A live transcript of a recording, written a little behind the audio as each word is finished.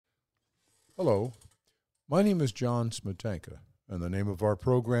Hello, my name is John Smetanka, and the name of our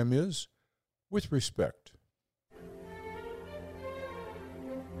program is With Respect.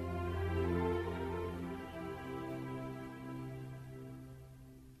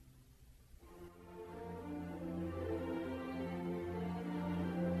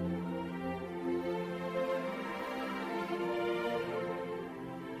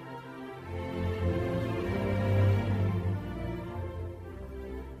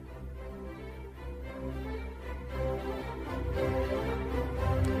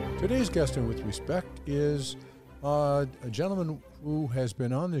 Today's guest on With Respect is a gentleman who has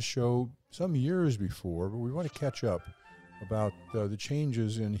been on this show some years before, but we want to catch up about the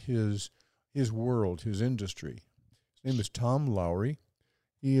changes in his world, his industry. His name is Tom Lowry.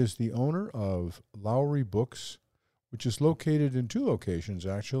 He is the owner of Lowry Books, which is located in two locations,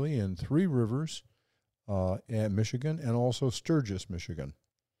 actually, in Three Rivers, Michigan, and also Sturgis, Michigan.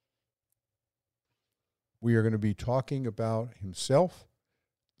 We are going to be talking about himself,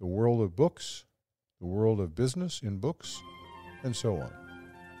 the world of books, the world of business in books, and so on.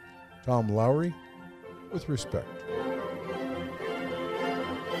 Tom Lowry, With Respect.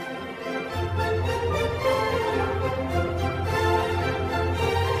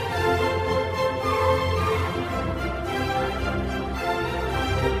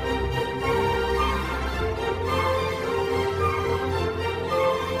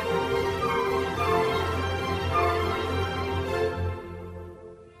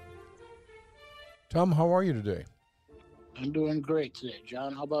 Tom, how are you today? I'm doing great today,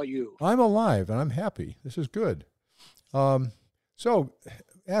 John. How about you? I'm alive and I'm happy. This is good. So,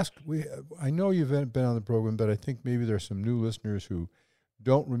 I know you've been on the program, but I think maybe there's some new listeners who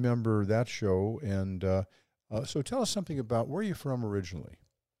don't remember that show. And so tell us something about where you're from originally.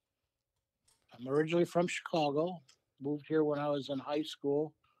 I'm originally from Chicago. Moved here when I was in high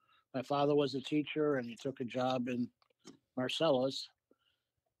school. My father was a teacher and he took a job in Marcellus.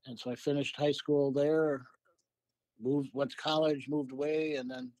 And so I finished high school there, went to college, moved away, and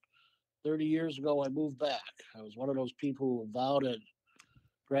then 30 years ago I moved back. I was one of those people who vowed at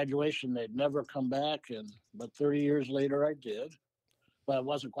graduation they'd never come back, but 30 years later I did. Well, it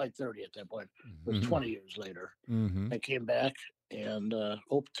wasn't quite 30 at that point. It was 20 years later. I came back and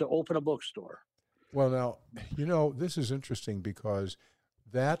to open a bookstore. Well, now, this is interesting because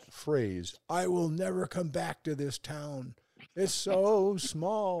that phrase, I will never come back to this town, it's so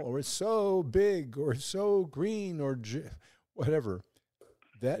small, or it's so big, or it's so green, or whatever.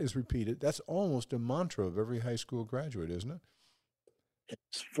 That is repeated. That's almost a mantra of every high school graduate, isn't it?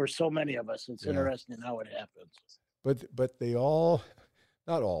 It's for so many of us. It's interesting how it happens. But they all,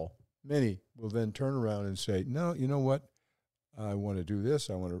 not all, many will then turn around and say, no, you know what? I want to do this.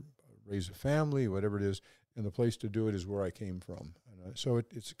 I want to raise a family, whatever it is, and the place to do it is where I came from. And so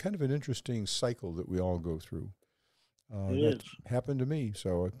it's kind of an interesting cycle that we all go through. That happened to me.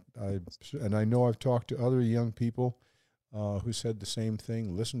 So I know I've talked to other young people who said the same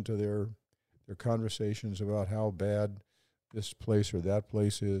thing, listened to their conversations about how bad this place or that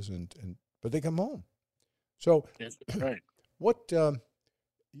place is, but they come home. So, that's right. What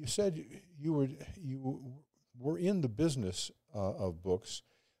you said you were in the business of books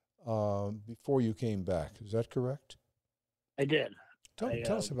before you came back. Is that correct? I did.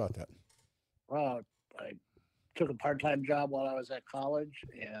 Tell us about that. Well, I took a part-time job while I was at college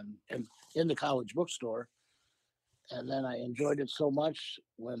and in the college bookstore. And then I enjoyed it so much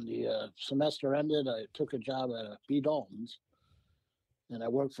when the semester ended, I took a job at B. Dalton's. And I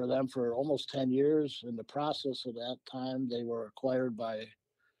worked for them for almost 10 years. In the process of that time, they were acquired by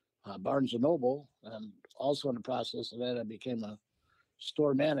Barnes & Noble. And also in the process of that, I became a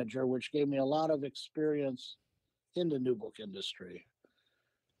store manager, which gave me a lot of experience in the new book industry.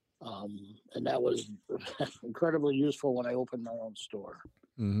 And that was incredibly useful when I opened my own store.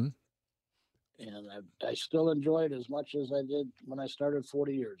 Mm-hmm. And I still enjoy it as much as I did when I started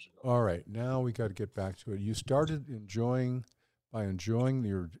 40 years ago. All right. Now we got to get back to it. You started enjoying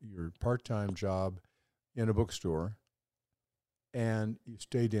your part-time job in a bookstore, and you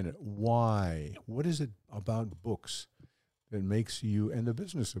stayed in it. Why? What is it about books that makes you, and the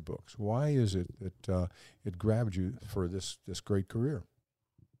business of books, why is it that it grabbed you for this great career?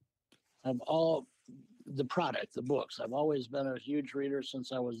 The product, the books. I've always been a huge reader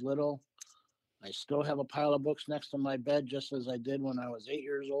since I was little. I still have a pile of books next to my bed, just as I did when I was 8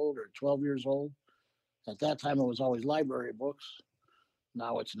 years old or 12 years old. At that time, it was always library books.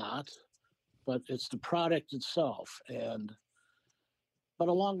 Now it's not, but it's the product itself. But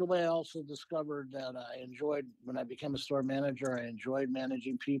along the way, I also discovered that when I became a store manager, I enjoyed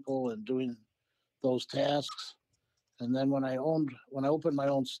managing people and doing those tasks. And then when I opened my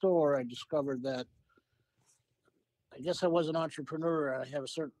own store, I discovered that I guess I was an entrepreneur. I have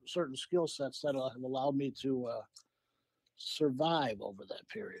a certain skill sets that have allowed me to survive over that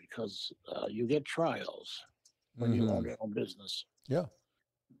period because you get trials when you own Mm-hmm. your own business. Yeah,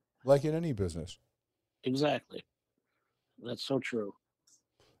 like in any business. Exactly. That's so true.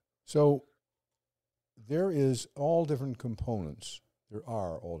 So there is all different components. There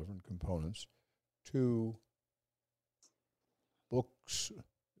are all different components to books,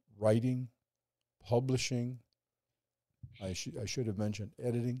 writing, publishing. I should have mentioned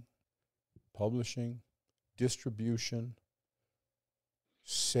editing, publishing, distribution,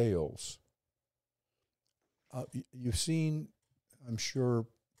 sales. You've seen, I'm sure,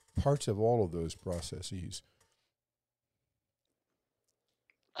 parts of all of those processes.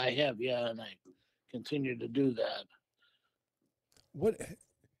 I have, yeah, and I continue to do that. What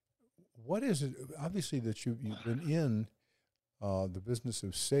what is it? Obviously, that you've been in the business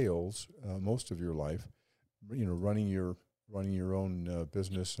of sales most of your life. You know, running your own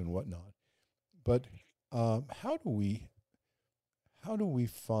business and whatnot. But how do we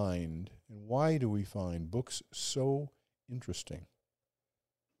find and why do we find books so interesting?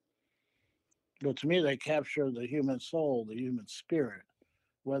 But to me, they capture the human soul, the human spirit,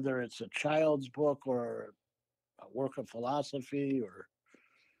 whether it's a child's book or a work of philosophy or,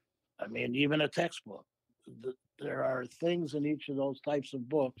 I mean, even a textbook. There are things in each of those types of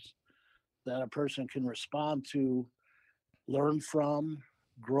books that a person can respond to, learn from,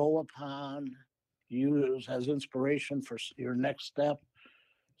 grow upon, use as inspiration for your next step.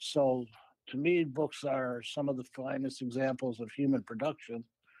 So, to me, books are some of the finest examples of human production.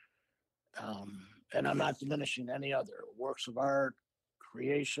 And I'm not diminishing any other works of art,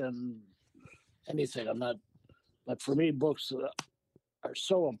 creation, anything. I'm not, but for me, books are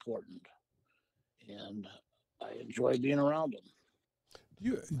so important, and I enjoy being around them.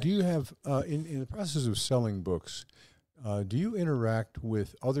 Do you have in the process of selling books? Do you interact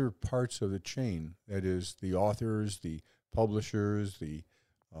with other parts of the chain? That is, the authors, the publishers, the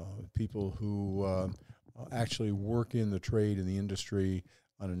people who actually work in the trade in the industry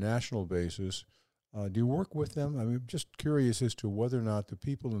on a national basis. Do you work with them? I'm just curious as to whether or not the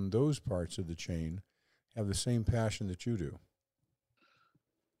people in those parts of the chain have the same passion that you do.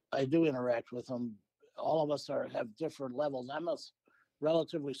 I do interact with them. All of us have different levels. I'm a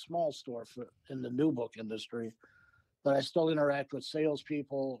relatively small store in the new book industry, but I still interact with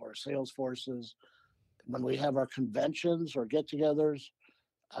salespeople or sales forces when we have our conventions or get-togethers.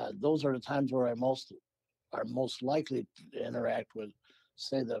 Those are the times where I are most likely to interact with,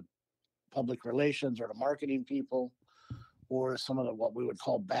 say, the public relations or the marketing people, or some of the what we would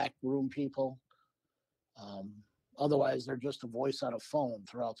call backroom people. Um, Otherwise, they're just a voice on a phone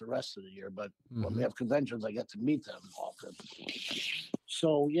throughout the rest of the year. But when we Mm-hmm. have conventions, I get to meet them often.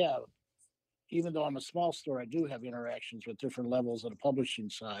 So yeah, even though I'm a small store, I do have interactions with different levels of the publishing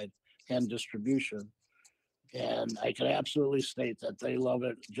side and distribution. And I can absolutely state that they love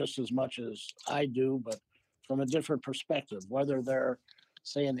it just as much as I do, but from a different perspective. Whether they're,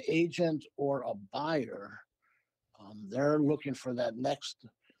 say, an agent or a buyer, they're looking for that next,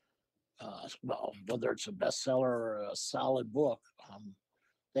 well, whether it's a bestseller or a solid book,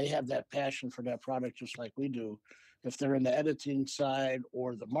 they have that passion for that product just like we do. If they're in the editing side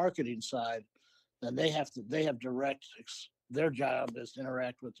or the marketing side, then they have direct, their job is to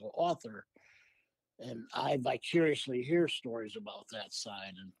interact with the author, and I vicariously hear stories about that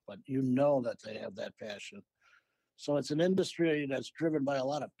side. And but you know that they have that passion. So it's an industry that's driven by a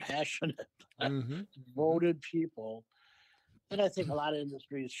lot of passionate, Mm-hmm. Mm-hmm. devoted people, and I think a lot of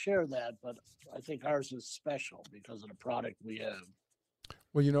industries share that. But I think ours is special because of the product we have.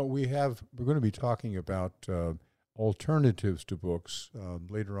 Well, you know, we're going to be talking about alternatives to books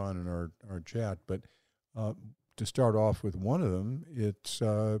later on in our chat, but uh, to start off with one of them, it's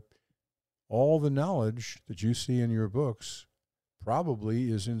all the knowledge that you see in your books probably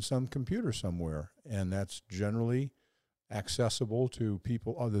is in some computer somewhere, and that's generally accessible to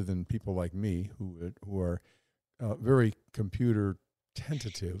people other than people like me who are very computer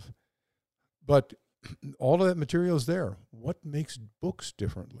tentative. But all of that material is there. What makes books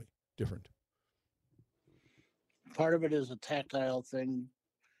different? Part of it is a tactile thing.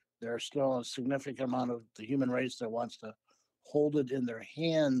 There's still a significant amount of the human race that wants to hold it in their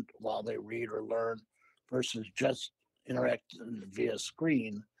hand while they read or learn versus just interact via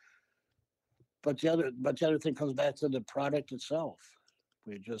screen. But the other thing comes back to the product itself.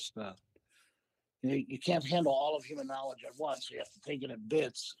 We just you can't handle all of human knowledge at once. So you have to take it in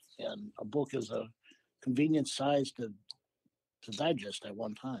bits, and a book is a convenient size to digest at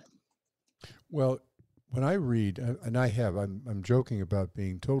one time. Well, when I read, and I have, I'm joking about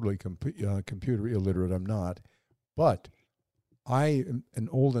being totally computer illiterate. I'm not, but I am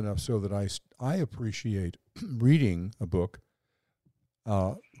old enough so that I appreciate reading a book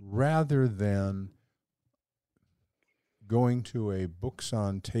rather than going to a books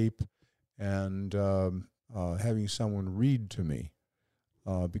on tape and having someone read to me.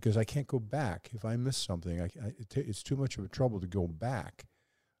 Because I can't go back if I miss something. It's too much of a trouble to go back,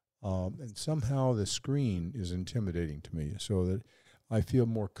 and somehow the screen is intimidating to me. So that I feel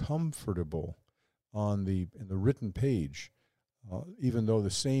more comfortable in the written page, even though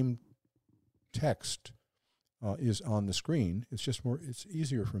the same text is on the screen. It's just more. It's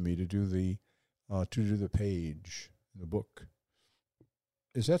easier for me to do the page in the book.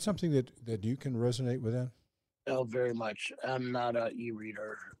 Is that something that you can resonate with? That? Oh, very much. I'm not a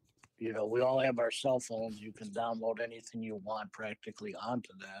e-reader. You know, we all have our cell phones. You can download anything you want practically onto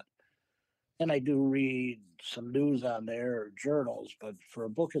that. And I do read some news on there or journals, but for a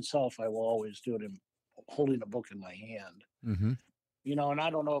book itself, I will always do it in holding a book in my hand. Mm-hmm. You know, and I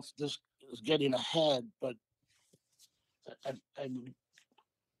don't know if this is getting ahead, but I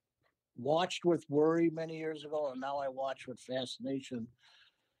watched with worry many years ago, and now I watch with fascination.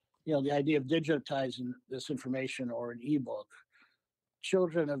 You know, the idea of digitizing this information or an ebook.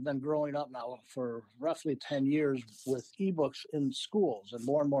 Children have been growing up now for roughly 10 years with ebooks in schools, and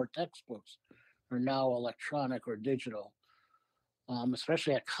more textbooks are now electronic or digital,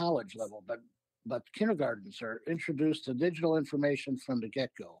 especially at college level. But kindergartens are introduced to digital information from the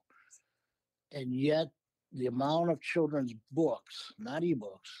get-go, and yet the amount of children's books, not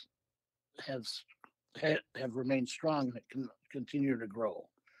ebooks, has have remained strong and can continue to grow.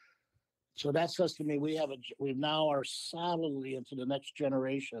 So that says to me we now are solidly into the next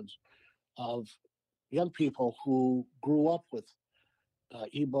generations of young people who grew up with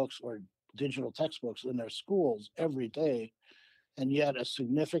ebooks or digital textbooks in their schools every day, and yet a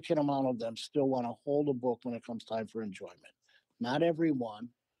significant amount of them still want to hold a book when it comes time for enjoyment. Not everyone,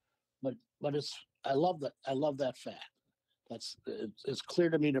 but it's I love that fact. It's clear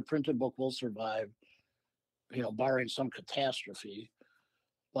to me the printed book will survive, you know, barring some catastrophe.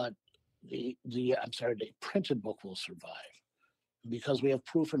 But the printed book will survive because we have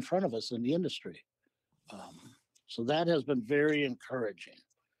proof in front of us in the industry. Um, so that has been very encouraging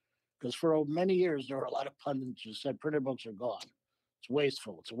because for many years there were a lot of pundits who said printed books are gone. It's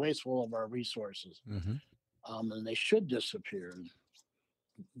wasteful. It's wasteful of our resources, Mm-hmm. and they should disappear.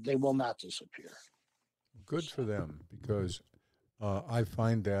 They will not disappear. Good for them, because I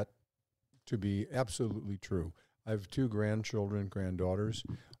find that to be absolutely true. I have two granddaughters,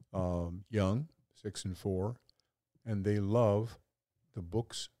 young, 6 and 4, and they love the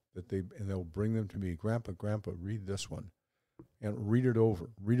books and they'll bring them to me. Grandpa, read this one, and read it over,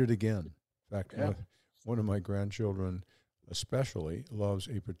 read it again. In fact, Yeah. one of my grandchildren especially loves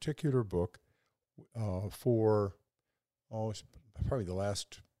a particular book for probably the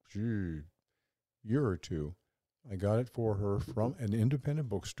last year or two. I got it for her from an independent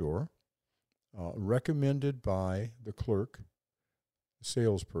bookstore, recommended by the clerk, the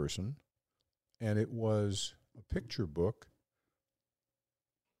salesperson, and it was a picture book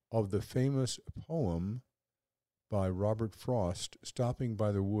of the famous poem by Robert Frost, Stopping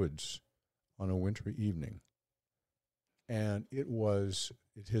by the Woods on a Wintry Evening. And it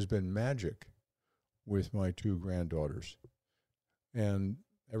has been magic with my two granddaughters. And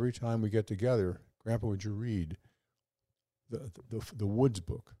every time we get together, Grandpa, would you read the Woods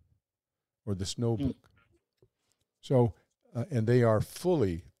book or the Snow book? So, and they are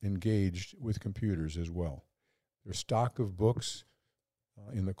fully engaged with computers as well. Their stock of books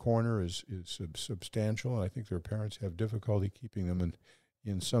in the corner is substantial, and I think their parents have difficulty keeping them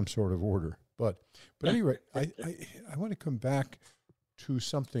in some sort of order. But anyway, I want to come back to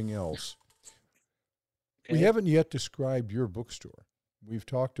something else. Okay. We haven't yet described your bookstore. We've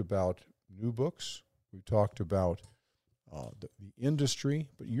talked about new books. We've talked about the industry,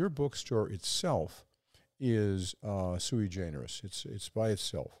 but your bookstore itself is sui generis. It's by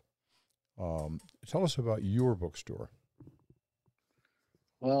itself. Tell us about your bookstore.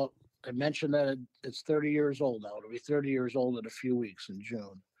 Well, I mentioned that it's 30 years old now. It'll be 30 years old in a few weeks in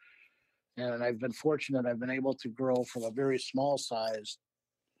June. And I've been fortunate. I've been able to grow from a very small size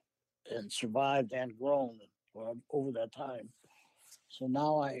and survived and grown over that time. So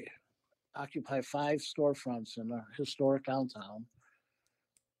now I occupy 5 storefronts in a historic downtown.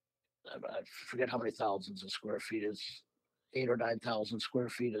 I forget how many thousands of square feet. It's 8 or 9,000 square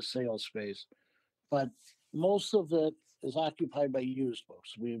feet of sales space. But most of it is occupied by used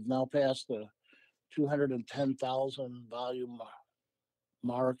books. We've now passed the 210,000 volume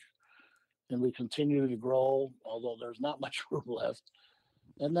mark, and we continue to grow, although there's not much room left.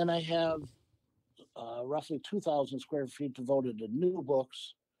 And then I have roughly 2,000 square feet devoted to new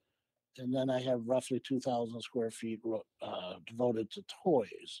books, and then I have roughly 2,000 square feet devoted to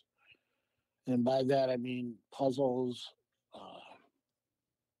toys. And by that I mean puzzles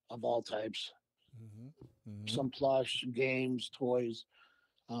of all types, Mm-hmm. Mm-hmm. some plush, games, toys.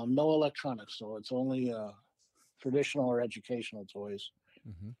 No electronics, so it's only traditional or educational toys.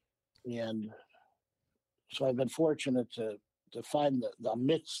 Mm-hmm. And so I've been fortunate to find the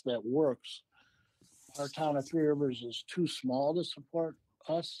mix that works. Our town of Three Rivers is too small to support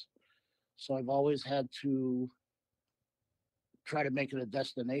us, so I've always had to try to make it a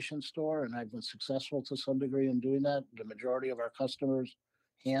destination store, and I've been successful to some degree in doing that. The majority of our customers,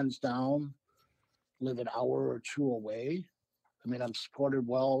 hands down, live an hour or two away. I mean, I'm supported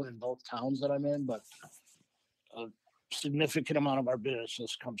well in both towns that I'm in, but a significant amount of our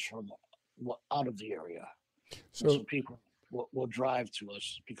business comes from out of the area. So So, people will drive to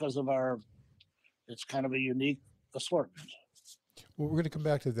us because of it's kind of a unique assortment. well, we're going to come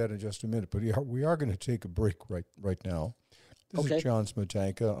back to that in just a minute, but we are going to take a break right now. This Okay. is John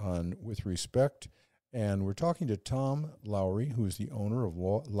Smetanka on With Respect, and we're talking to Tom Lowry, who is the owner of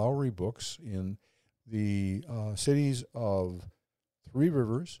Lowry Books in the cities of Three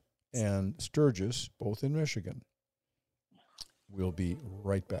Rivers and Sturgis, both in Michigan. We'll be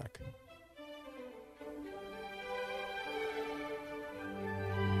right back.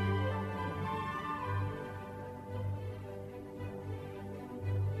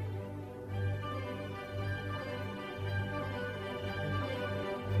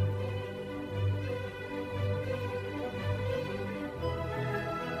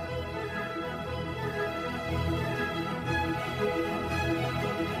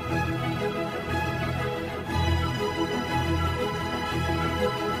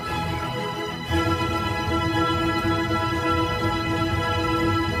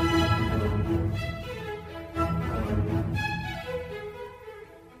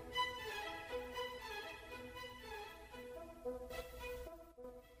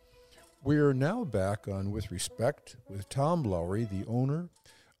 We're now back on With Respect with Tom Lowry, the owner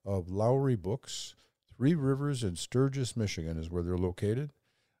of Lowry Books. Three Rivers in Sturgis, Michigan is where they're located.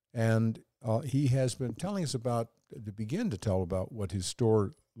 And he has been telling us to begin to tell about what his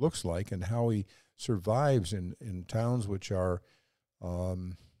store looks like and how he survives in towns which are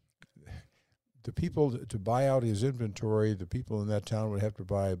the people to buy out his inventory. The people in that town would have to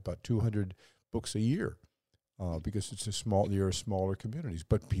buy about 200 books a year. Because there are smaller communities,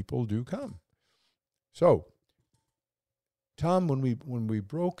 but people do come. So, Tom, when we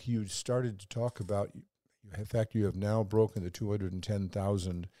broke, you started to talk about. In fact, you have now broken the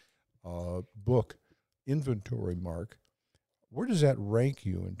 210,000 book inventory mark. Where does that rank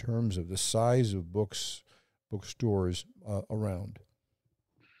you in terms of the size of bookstores around?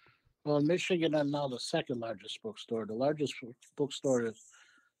 Well, in Michigan, I'm now the second largest bookstore. The largest bookstore is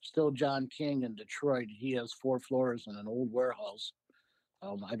still John King in Detroit. He has 4 floors and an old warehouse.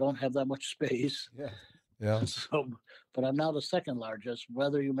 I don't have that much space. Yeah. Yeah. So, but I'm now the second largest,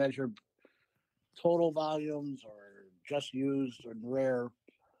 whether you measure total volumes or just used or rare.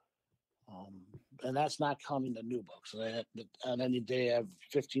 And that's not counting the new books. On any day, I have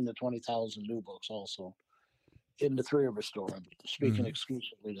 15 to 20,000 new books also in the Three River store. I'm speaking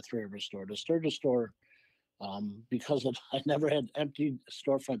exclusively the Three River store. The Sturgis store, because I never had empty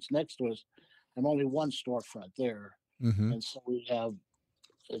storefronts next to us, I'm only one storefront there. Mm-hmm. And so we have,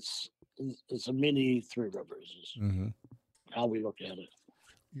 it's a mini Three Rivers is how we look at it.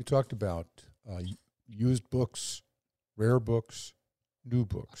 You talked about used books, rare books, new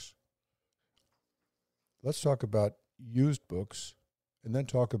books. Let's talk about used books and then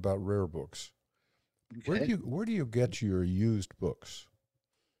talk about rare books. Okay. Where do you get your used books?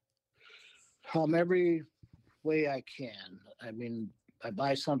 Every way I can. I mean, I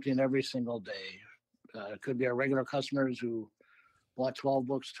buy something every single day. It could be our regular customers who bought 12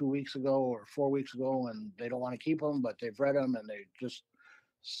 books 2 weeks ago or 4 weeks ago, and they don't want to keep them, but they've read them and they just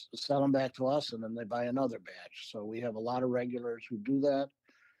sell them back to us, and then they buy another batch. So we have a lot of regulars who do that.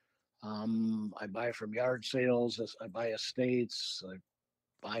 I buy from yard sales. I buy estates. I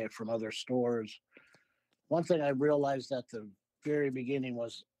buy it from other stores. One thing I realized at the very beginning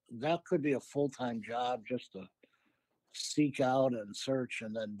was that could be a full-time job just to seek out and search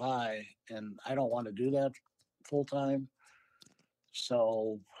and then buy. And I don't want to do that full-time.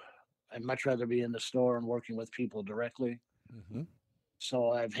 So I'd much rather be in the store and working with people directly. Mm-hmm.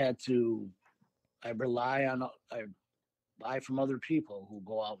 So I buy from other people who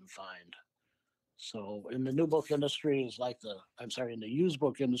go out and find. So in the new book industry in the used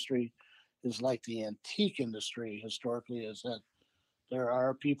book industry, is like the antique industry historically, is that there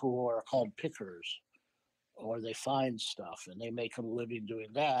are people who are called pickers, or they find stuff and they make a living doing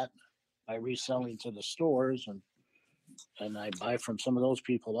that by reselling to the stores, and I buy from some of those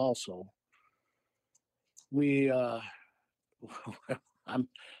people also. We I'm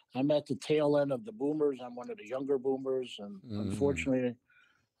I'm at the tail end of the boomers. I'm one of the younger boomers, and Mm. unfortunately,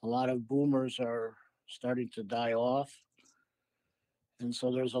 a lot of boomers are starting to die off. And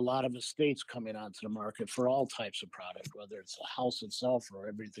so there's a lot of estates coming onto the market for all types of product, whether it's the house itself or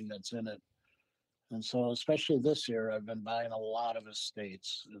everything that's in it. And so, especially this year, I've been buying a lot of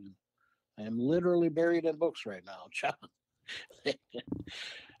estates, and I am literally buried in books right now.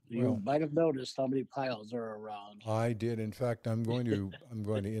 You Well, might have noticed how many piles are around. I did. In fact, I'm going to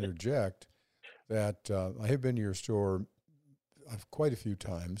interject that I have been to your store quite a few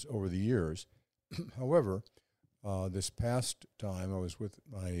times over the years. However, this past time I was with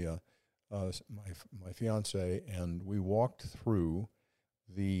my fiance, and we walked through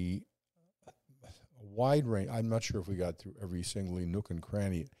the wide range. I'm not sure if we got through every single nook and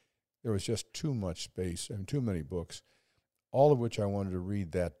cranny. There was just too much space and too many books, all of which I wanted to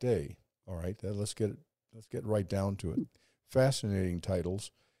read that day. All right, let's get right down to it. Fascinating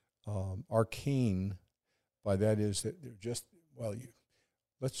titles, arcane. By that is that they're just well.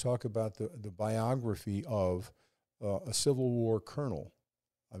 Let's talk about the biography of a Civil War colonel.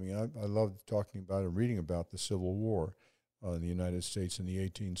 I mean, I love talking about and reading about the Civil War in the United States in the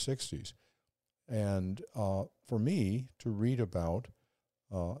 1860s. And for me to read about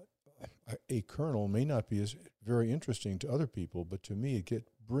uh, a colonel may not be as very interesting to other people, but to me,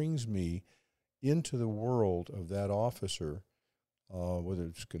 brings me into the world of that officer, whether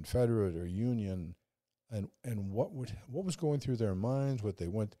it's Confederate or Union, and what was going through their minds, what they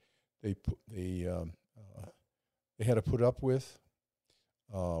put they had to put up with,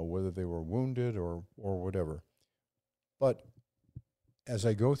 whether they were wounded or whatever. But as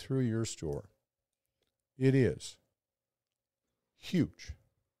I go through your store, it is huge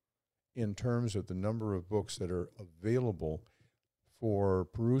in terms of the number of books that are available for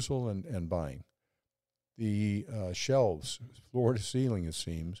perusal and buying. The shelves, floor to ceiling, it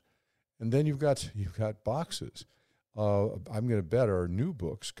seems, and then you've got boxes. I'm going to bet are new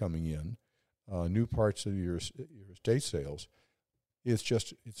books coming in, new parts of your estate sales.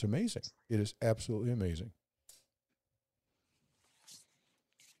 It's amazing. It is absolutely amazing.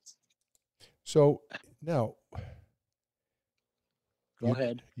 So now Go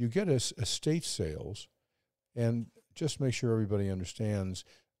ahead. you get estate sales, and just make sure everybody understands,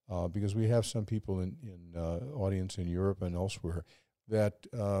 because we have some people in audience in Europe and elsewhere that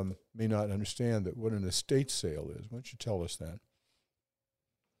may not understand that what an estate sale is. Why don't you tell us that?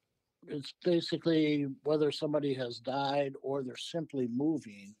 It's basically whether somebody has died or they're simply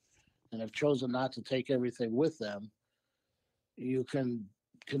moving and have chosen not to take everything with them. You can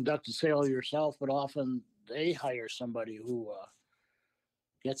conduct a sale yourself, but often they hire somebody who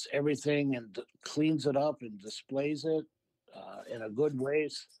gets everything and cleans it up and displays it in a good way,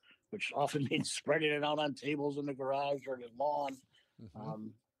 which often means spreading it out on tables in the garage or the lawn. Mm-hmm.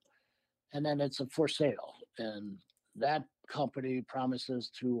 Um, and then it's a for sale. And that company promises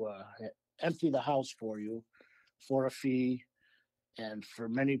to empty the house for you for a fee. And for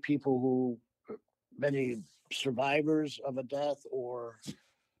many people many survivors of a death or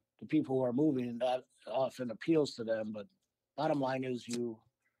the people who are moving, that often appeals to them. But bottom line is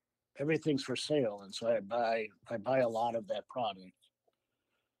everything's for sale, and so I buy a lot of that product,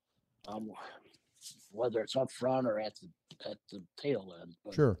 um, whether it's up front or at the tail end.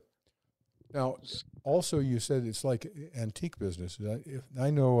 But Sure. Now, also, you said it's like antique business.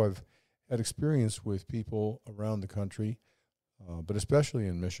 I know I've had experience with people around the country, but especially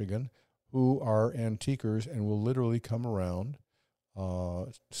in Michigan, who are antiquers and will literally come around,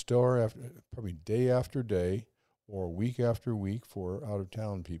 store after probably day after day or week after week for out of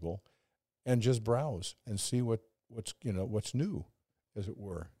town people, and just browse and see what's new, as it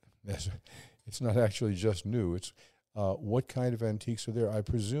were. It's not actually just new. It's what kind of antiques are there. I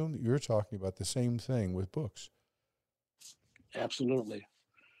presume that you're talking about the same thing with books. absolutely.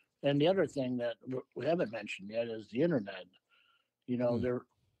 And the other thing that we haven't mentioned yet is the internet. You know, Hmm. there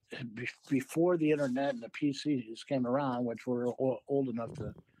before the internet and the PCs came around, which we're old enough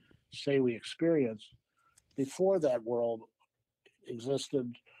to say we experienced, before that world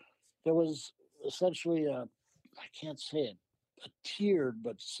existed, there was essentially I can't say it, a tiered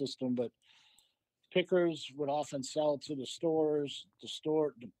but system, but pickers would often sell to the stores.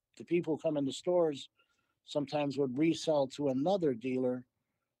 The people who come in the stores sometimes would resell to another dealer,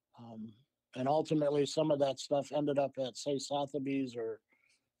 um, and ultimately some of that stuff ended up at say Sotheby's or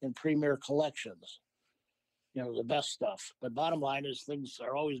in premier collections, the best stuff. But bottom line is things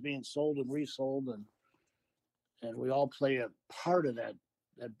are always being sold and resold, and we all play a part of that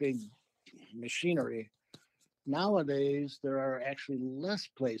big machinery. Nowadays, there are actually less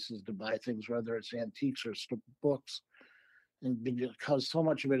places to buy things, whether it's antiques or books, and because so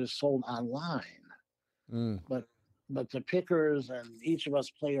much of it is sold online. Mm. But the pickers and each of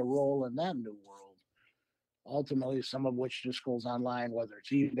us play a role in that new world. Ultimately, some of which just goes online, whether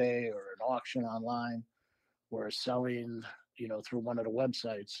it's eBay or an auction online, or selling, through one of the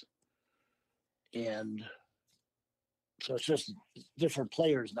websites. And so it's just different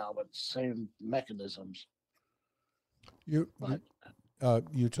players now, but same mechanisms. You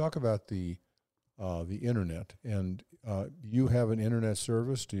talk about the internet, and you have an internet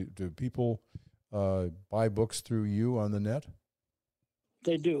service. Do people buy books through you on the net?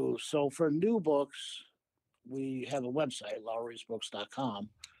 They do. So for new books, we have a website, lowrysbooks.com.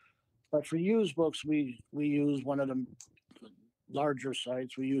 But for used books, we use one of the larger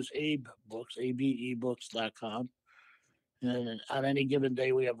sites. We use abebooks.com. And on any given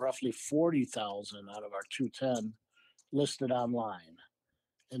day, we have roughly 40,000 out of our 210 listed online.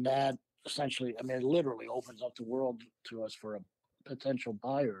 And that essentially, it literally opens up the world to us for a potential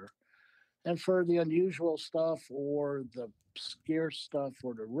buyer. And for the unusual stuff or the scarce stuff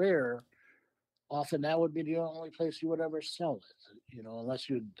or the rare, often that would be the only place you would ever sell it, unless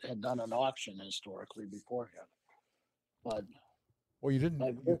you had done an auction historically beforehand. But well, you didn't.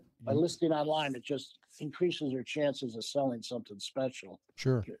 By listing online, it just increases your chances of selling something special.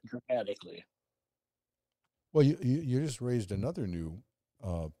 Sure. Dramatically. Well, you just raised another new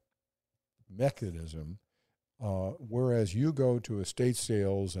mechanism, whereas you go to estate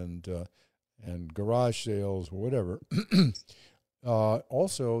sales and garage sales or whatever.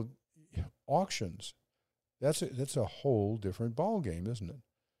 Also, auctions. That's a whole different ball game, isn't it?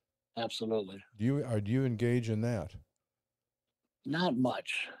 Absolutely. Do you engage in that? Not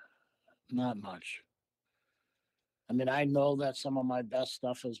much. I know that some of my best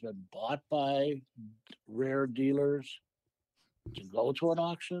stuff has been bought by rare dealers to go to an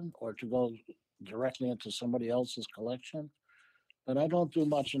auction or to go directly into somebody else's collection, but I don't do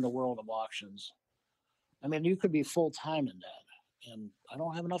much in the world of auctions. You could be full time in that, and I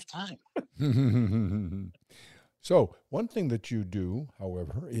don't have enough time. So one thing that you do,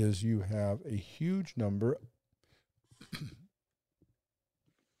 however, is you have a huge number.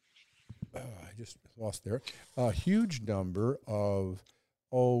 I just lost there. A huge number of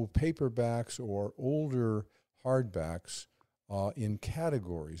paperbacks or older hardbacks in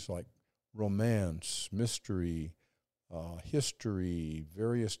categories like romance, mystery, history,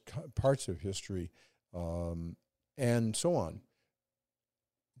 various parts of history, and so on.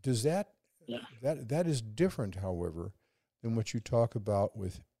 Does that is different, however, than what you talk about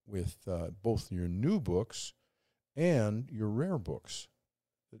with both your new books and your rare books,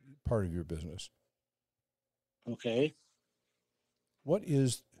 part of your business? Okay. What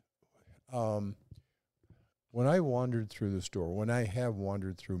is when I wandered through the store, when I have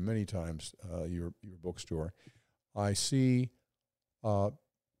wandered through many times your bookstore, I see, oh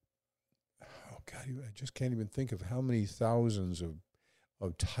God, I just can't even think of how many thousands of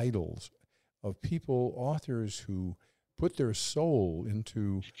titles of people, authors who put their soul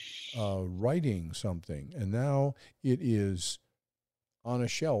into writing something, and now it is on a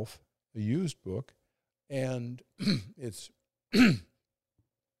shelf, a used book, and it's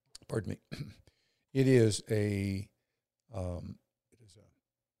pardon me, it is a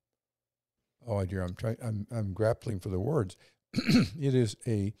oh dear, I'm grappling for the words. It is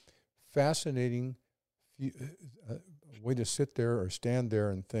a fascinating way to sit there or stand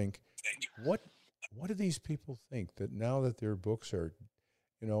there and think, what do these people think that now that their books are,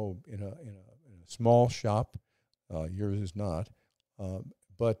 in a small shop, yours is not,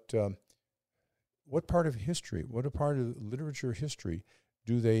 but what part of history, what a part of literature history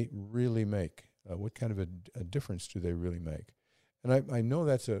do they really make? What kind of a difference do they really make? And I know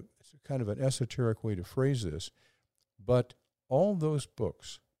it's a kind of an esoteric way to phrase this, but all those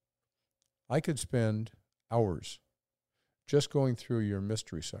books, I could spend hours just going through your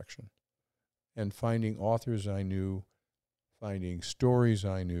mystery section and finding authors I knew, finding stories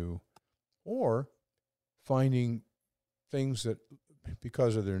I knew, or finding things that,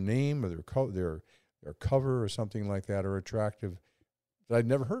 because of their name or their cover or something like that, are attractive that I'd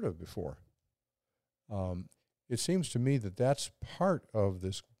never heard of before. It seems to me that that's part of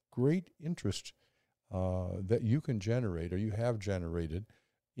this great interest that you can generate, or you have generated,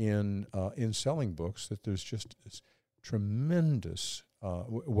 in selling books. That there's just this tremendous,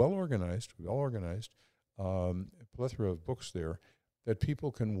 well organized plethora of books there, that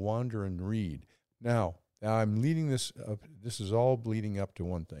people can wander and read. Now I'm leading this up. This is all leading up to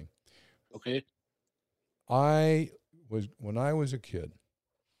one thing. Okay. When I was a kid,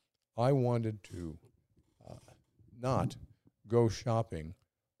 I wanted to uh, not go shopping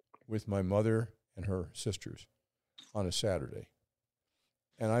with my mother and her sisters on a Saturday.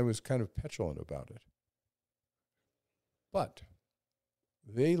 And I was kind of petulant about it. But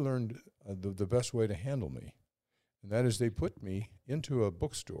they learned the best way to handle me, and that is they put me into a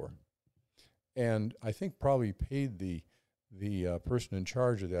bookstore, and I think probably paid the person in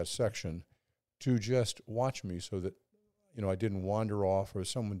charge of that section to just watch me so that I didn't wander off or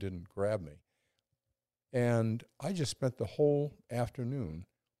someone didn't grab me. And I just spent the whole afternoon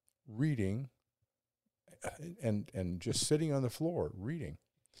reading and just sitting on the floor reading.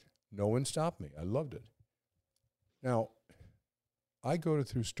 No one stopped me. I loved it. Now, I go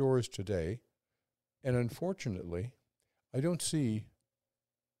through stores today, and unfortunately, I don't see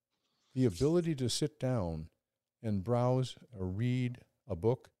the ability to sit down and browse or read a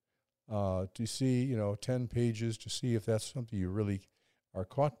book, to see, 10 pages, to see if that's something you really are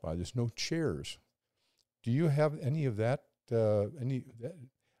caught by. There's no chairs. Do you have any of that?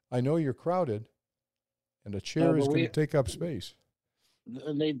 I know you're crowded, and a chair is going to take up space.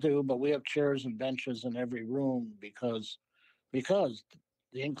 And they do, but we have chairs and benches in every room because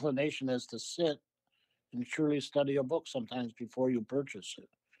the inclination is to sit and truly study a book sometimes before you purchase it.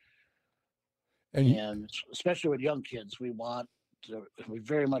 And especially with young kids, we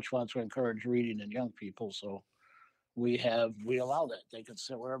very much want to encourage reading in young people. So we allow that. They can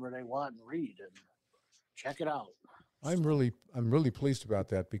sit wherever they want and read and check it out. I'm really pleased about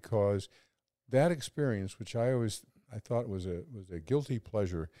that, because that experience, which I thought was a guilty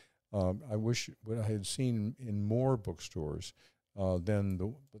pleasure. I wish what I had seen in more bookstores than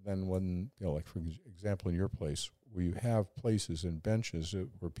when, like for example, in your place, where you have places and benches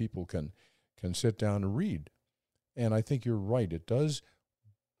where people can sit down and read. And I think you're right. It does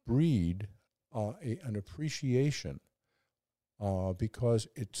breed an appreciation, because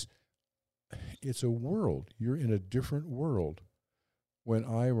it's a world. You're in a different world. When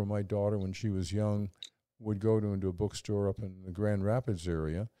I or my daughter, when she was young, would go into a bookstore up in the Grand Rapids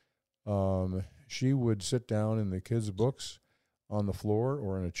area, she would sit down in the kids' books on the floor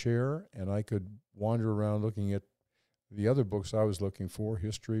or in a chair, and I could wander around looking at the other books I was looking for,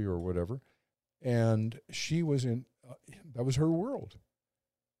 history or whatever, and she was that was her world,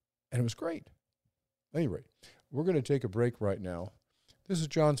 and it was great. Anyway, we're going to take a break right now. This is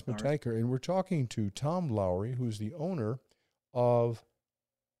John Smetanka, and we're talking to Tom Lowry, who's the owner of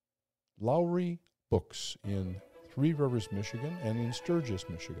Lowry Books in Three Rivers, Michigan, and in Sturgis,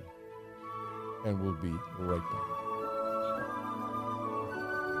 Michigan. And we'll be right back.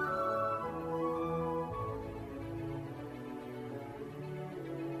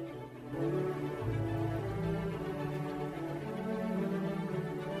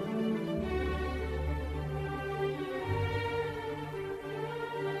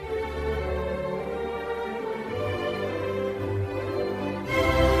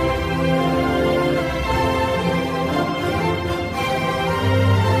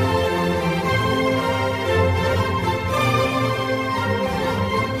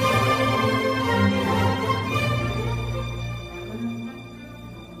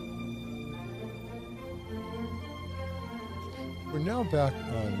 Back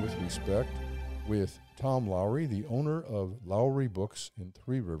on With Respect with Tom Lowry, the owner of Lowry Books in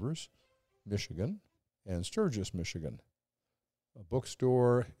Three Rivers, Michigan, and Sturgis, Michigan. A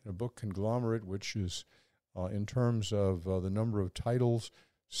bookstore, a book conglomerate, which is, in terms of the number of titles,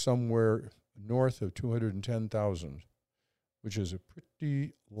 somewhere north of 210,000, which is a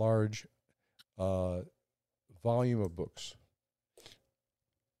pretty large volume of books.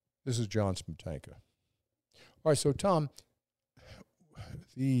 This is John Smetanka. All right, so Tom,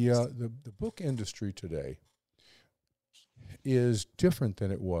 the book industry today is different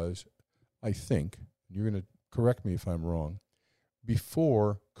than it was, I think, you're going to correct me if I'm wrong,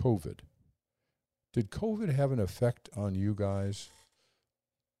 before COVID. Did COVID have an effect on you guys?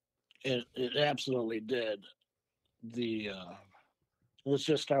 It absolutely did. Let's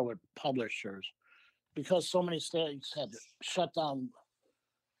just start with publishers. Because so many states had shut down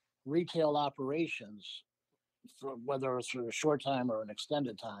retail operations, whether it was for a short time or an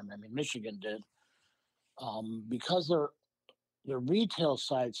extended time. I mean, Michigan did. Because their retail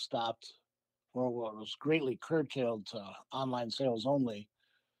side stopped, or was greatly curtailed to online sales only,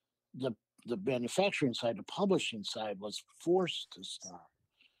 the manufacturing side, the publishing side, was forced to stop.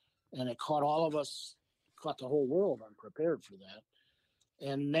 And it caught the whole world unprepared for that.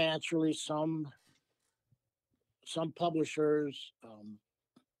 And naturally, some some publishers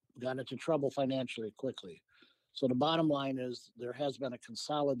got into trouble financially quickly. So the bottom line is there has been a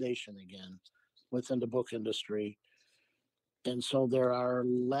consolidation again within the book industry. And so there are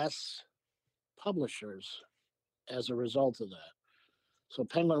less publishers as a result of that. So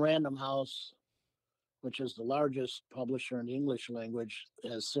Penguin Random House, which is the largest publisher in the English language,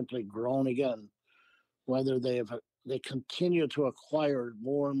 has simply grown again. Whether they continue to acquire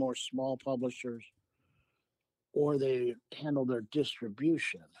more and more small publishers, or they handle their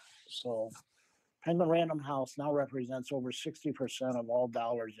distribution. So Penguin Random House now represents over 60% of all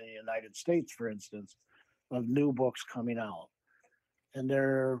dollars in the United States, for instance, of new books coming out. And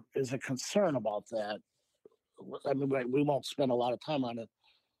there is a concern about that. I mean, we won't spend a lot of time on it.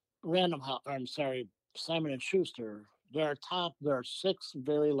 I'm sorry, Simon and Schuster. There are six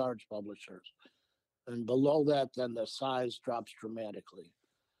very large publishers, and below that, then the size drops dramatically.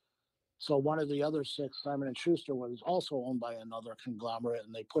 So one of the other six, Simon and Schuster, was also owned by another conglomerate,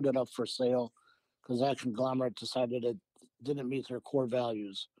 and they put it up for sale because that conglomerate decided it didn't meet their core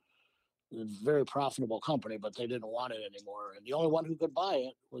values. It's a very profitable company, but they didn't want it anymore. And the only one who could buy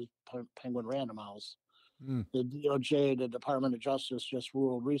it was Penguin Random House. Mm. The DOJ, the Department of Justice, just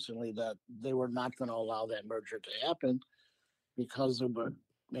ruled recently that they were not going to allow that merger to happen because it would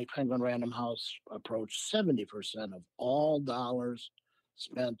make Penguin Random House approach 70% of all dollars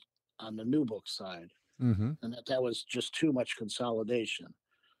spent on the new book side, and that was just too much consolidation.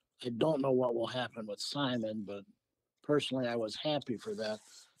 I don't know what will happen with Simon, but personally, I was happy for that.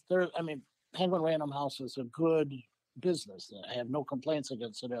 Penguin Random House is a good business. I have no complaints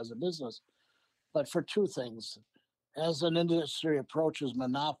against it as a business, but for two things. As an industry approaches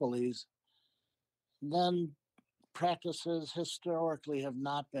monopolies, then practices historically have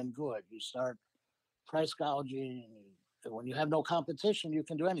not been good. You start price gouging. When you have no competition, you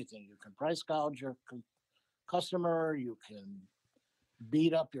can do anything. You can price gouge your customer. You can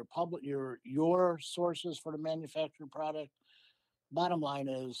beat up your sources for the manufactured product. Bottom line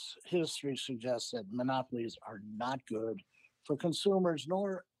is, history suggests that monopolies are not good for consumers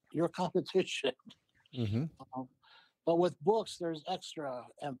nor your competition. Mm-hmm. But with books, there's extra,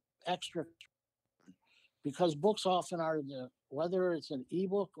 because books often are whether it's an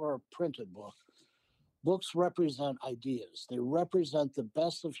ebook or a printed book. Books represent ideas. They represent the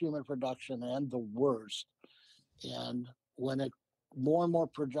best of human production and the worst. And when more and more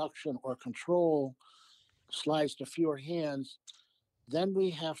production or control slides to fewer hands, then we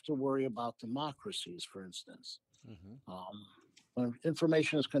have to worry about democracies, for instance. Mm-hmm. When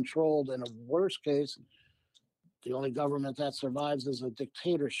information is controlled, in a worst case, the only government that survives is a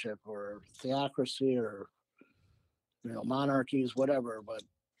dictatorship or theocracy or monarchies, whatever. But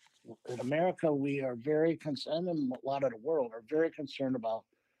in America, we are very concerned, and a lot of the world are very concerned about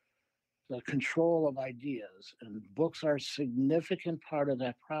the control of ideas. And books are a significant part of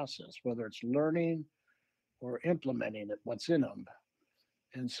that process, whether it's learning or implementing what's in them.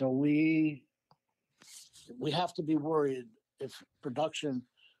 And so we have to be worried if production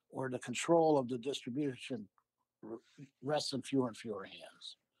or the control of the distribution rests in fewer and fewer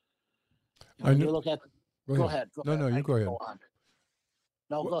hands. When you look at, go ahead. No, you go ahead.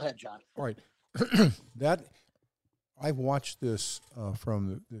 Go ahead, John. All right. I've watched this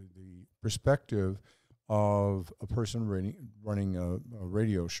from the perspective of a person running a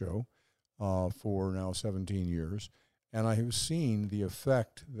radio show for now 17 years, and I have seen the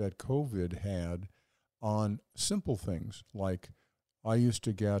effect that COVID had on simple things. Like I used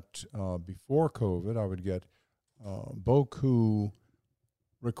to get, before COVID, I would get beaucoup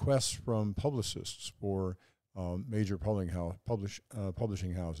requests from publicists for major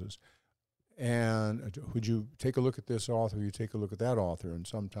publishing houses. And would you take a look at this author? You take a look at that author, and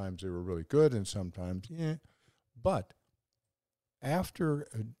sometimes they were really good, and sometimes, yeah. But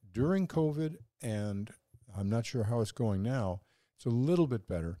during COVID, and I'm not sure how it's going now, it's a little bit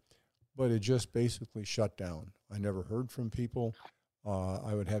better, but it just basically shut down. I never heard from people.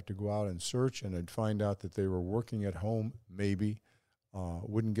 I would have to go out and search, and I'd find out that they were working at home, maybe,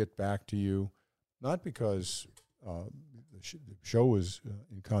 wouldn't get back to you, not because the show was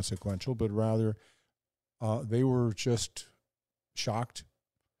inconsequential, but rather they were just shocked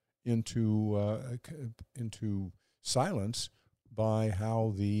into silence by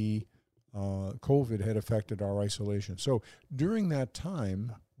how the COVID had affected our isolation. So during that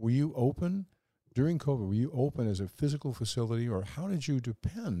time, were you open? During COVID, were you open as a physical facility, or how did you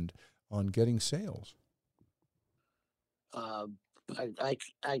depend on getting sales? I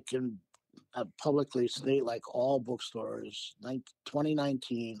can publicly state, like all bookstores,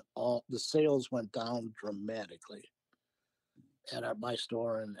 2019, all the sales went down dramatically at my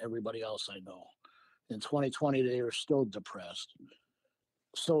store and everybody else I know. In 2020, they were still depressed.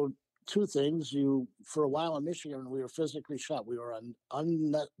 So two things: for a while in Michigan, we were physically shut. We were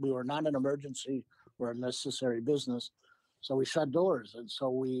we were not an emergency or a necessary business, so we shut doors, and so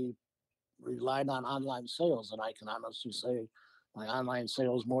we relied on online sales. And I can honestly say, my online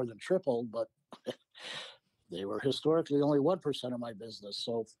sales more than tripled, but they were historically only 1% of my business.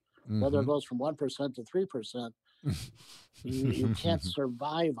 So whether it goes from 1% to 3%, you can't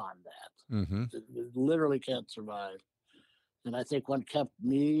survive on that. You literally can't survive. And I think what kept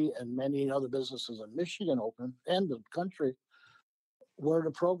me and many other businesses in Michigan open and the country were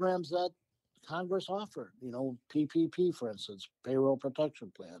the programs that Congress offered. PPP, for instance, Payroll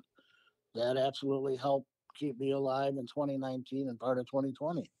Protection Plan. That absolutely helped keep me alive in 2019 and part of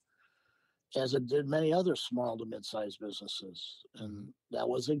 2020, as it did many other small to mid-sized businesses. And that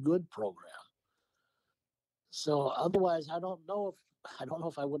was a good program. So otherwise, I don't know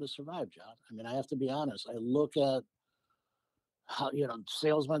if I would have survived, John. I mean, I have to be honest. I look at how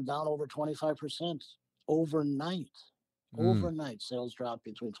sales went down over 25% overnight. Overnight, sales dropped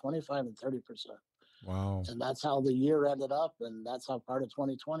between 25 and 30%. Wow. And that's how the year ended up, and that's how part of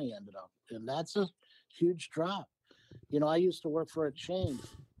 2020 ended up. And that's a huge drop. I used to work for a chain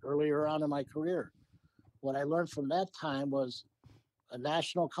earlier on in my career. What I learned from that time was a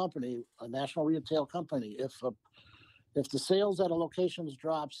national company, a national retail company, if the sales at a location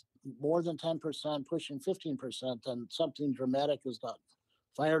drops more than 10%, pushing 15%, then something dramatic is done.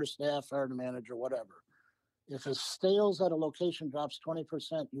 Fire the staff, fire the manager, whatever. If the sales at a location drops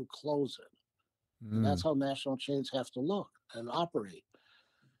 20%, you close it. And that's how national chains have to look and operate.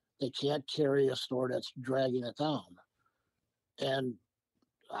 They can't carry a store that's dragging it down. And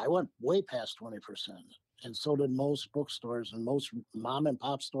I went way past 20%. And so did most bookstores and most mom and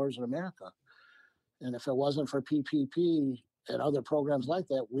pop stores in America. And if it wasn't for PPP and other programs like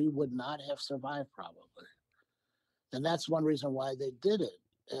that, we would not have survived probably. And that's one reason why they did it.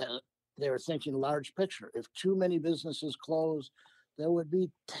 They were thinking large picture. If too many businesses closed, there would be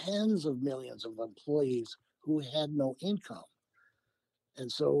tens of millions of employees who had no income.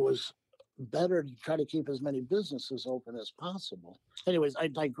 And so it was better to try to keep as many businesses open as possible. Anyways, I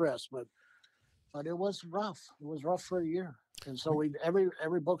digress, but it was rough. It was rough for a year. And so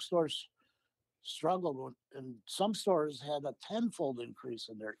every bookstore struggled, and some stores had a tenfold increase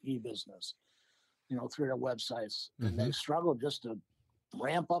in their e-business, through their websites. And they struggled just to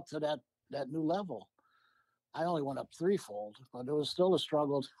ramp up to that new level. I only went up threefold, but it was still a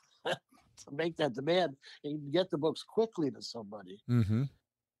struggle to make that demand and get the books quickly to somebody.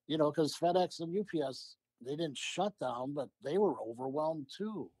 Because FedEx and UPS, they didn't shut down, but they were overwhelmed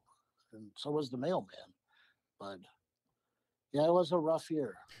too. And so was the mailman. But yeah, it was a rough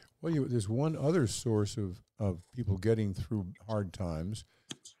year. Well, there's one other source of people getting through hard times,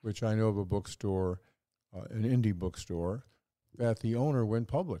 which I know of a bookstore, an indie bookstore, that the owner went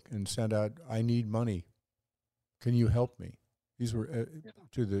public and sent out, "I need money. Can you help me?" These were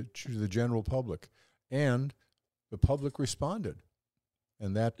to the general public, and the public responded,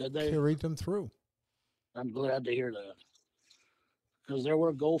 and that carried them through. I'm glad to hear that, because there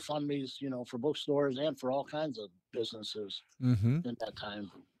were GoFundMes, for bookstores and for all kinds of businesses in that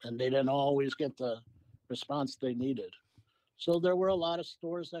time, and they didn't always get the response they needed. So there were a lot of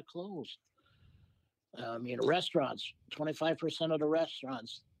stores that closed. Restaurants, 25% of the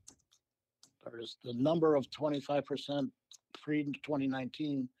restaurants, or the number of 25%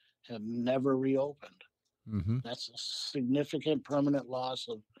 pre-2019 have never reopened. That's a significant permanent loss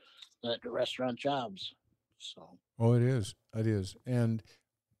of the restaurant jobs. So. Oh, it is. It is. And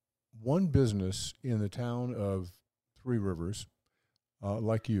one business in the town of Three Rivers,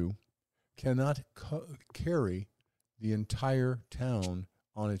 like you, cannot carry the entire town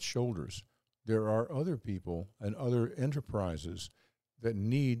on its shoulders. There are other people and other enterprises that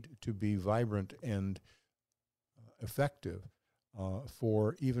need to be vibrant and effective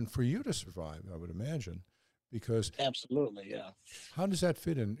for you to survive, I would imagine. Because absolutely, yeah. How does that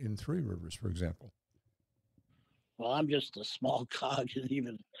fit in Three Rivers, for example? Well, I'm just a small cog in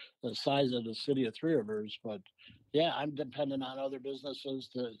even the size of the city of Three Rivers, but yeah, I'm dependent on other businesses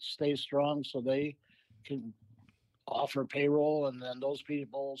to stay strong so they can offer payroll, and then those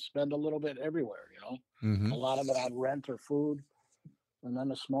people spend a little bit everywhere, a lot of it on rent or food, and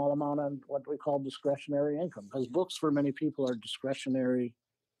then a small amount on what we call discretionary income, because books for many people are discretionary,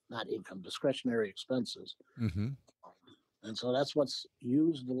 not income, discretionary expenses. And so that's what's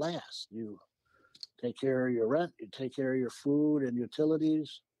used the last. You take care of your rent, you take care of your food and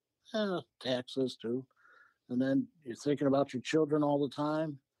utilities, taxes too. And then you're thinking about your children all the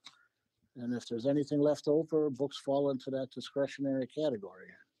time. And if there's anything left over, books fall into that discretionary category.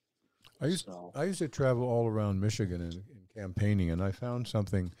 I used So I used to travel all around Michigan in campaigning, and I found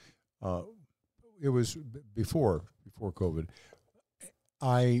something. Uh, it was before COVID.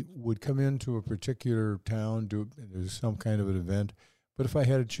 I would come into a particular town, there's some kind of an event, but if I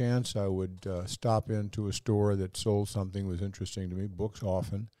had a chance, I would stop into a store that sold something that was interesting to me, books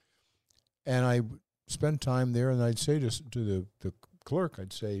often, and I spend time there, and I'd say to the clerk,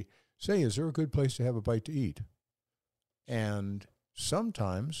 I'd say, is there a good place to have a bite to eat? And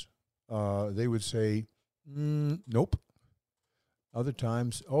sometimes they would say, nope. Other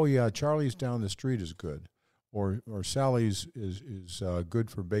times, oh yeah, Charlie's down the street is good, or Sally's is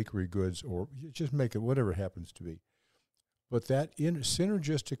good for bakery goods, or you just make it whatever it happens to be. But that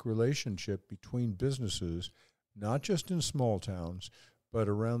synergistic relationship between businesses, not just in small towns, but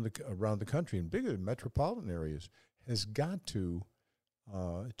around the country in bigger metropolitan areas, has got to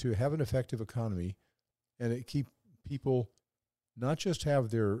have an effective economy, and it keep people not just have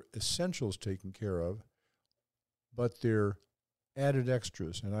their essentials taken care of, but their added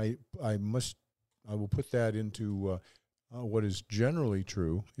extras. And I will put that into what is generally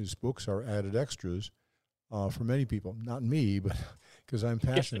true is books are added extras for many people. Not me, but because I'm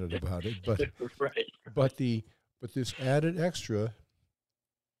passionate about it. But right. but the but this added extra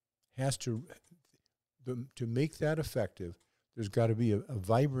has to make that effective. There's got to be a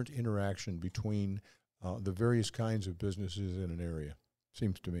vibrant interaction between the various kinds of businesses in an area.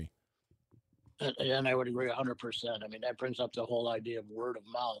 Seems to me. And I would agree 100%. I mean, that brings up the whole idea of word of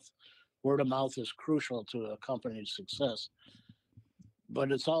mouth. Word of mouth is crucial to a company's success,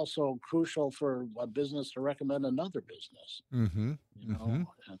 but it's also crucial for a business to recommend another business. Mm-hmm. You Mm-hmm.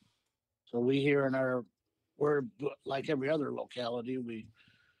 know, and so we here we're like every other locality.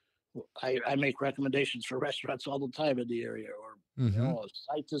 I make recommendations for restaurants all the time in the area, or Mm-hmm. a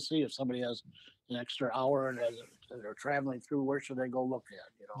site to see if somebody has an extra hour and they're traveling through. Where should they go look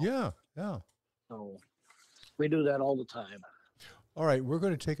at? Yeah. Yeah. So we do that all the time. All right, we're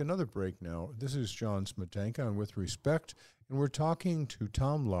going to take another break now. This is John Smetanka on With Respect, and we're talking to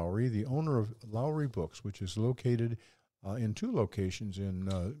Tom Lowry, the owner of Lowry Books, which is located in two locations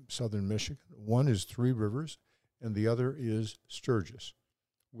in southern Michigan. One is Three Rivers, and the other is Sturgis.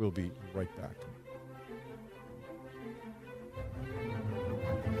 We'll be right back.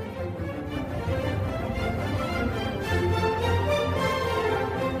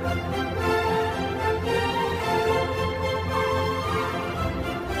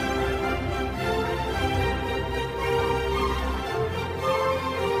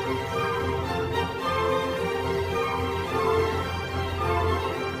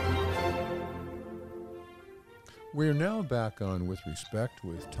 We're now back on With Respect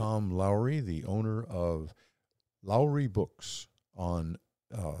with Tom Lowry, the owner of Lowry Books on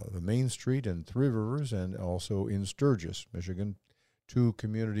the Main Street in Three Rivers and also in Sturgis, Michigan, two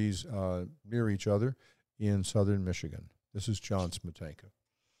communities near each other in southern Michigan. This is John Smetanka.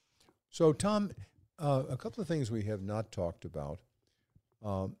 So, Tom, a couple of things we have not talked about.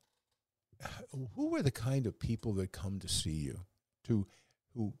 Who are the kind of people that come to see you, who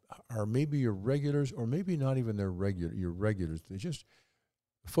are maybe your regulars or maybe not even your regulars? They just,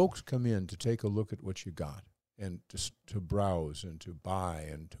 folks come in to take a look at what you got and to browse and to buy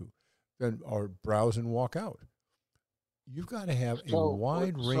and to then or browse and walk out. You've got to have a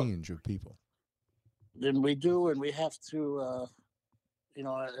wide range of people. Then we do, and we have to,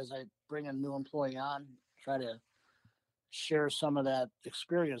 as I bring a new employee on, try to share some of that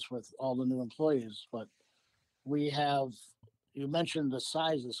experience with all the new employees. But we have, you mentioned the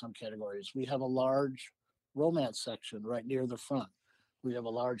size of some categories. We have a large romance section right near the front. We have a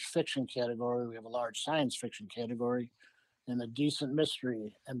large fiction category. We have a large science fiction category and a decent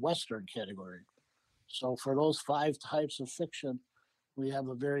mystery and Western category. So for those 5 types of fiction, we have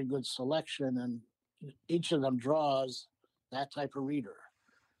a very good selection, and each of them draws that type of reader.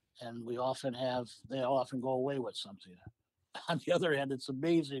 And they often go away with something. On the other hand, it's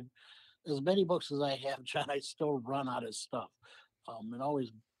amazing. As many books as I have, John, I still run out of stuff. It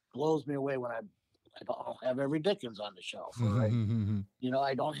always blows me away when I don't have every Dickens on the shelf. Right?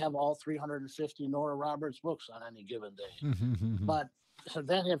 I don't have all 350 Nora Roberts books on any given day. But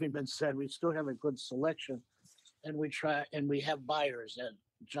that having been said, we still have a good selection, and we have buyers that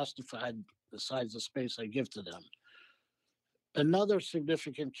justify the size of space I give to them. Another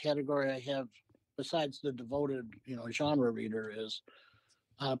significant category I have, besides the devoted, genre reader, is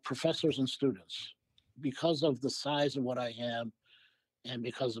professors and students. Because of the size of what I have, and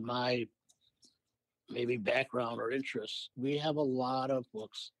because of my maybe background or interests, we have a lot of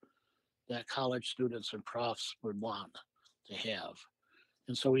books that college students and profs would want to have.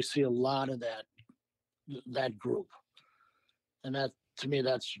 And so we see a lot of that group. And to me,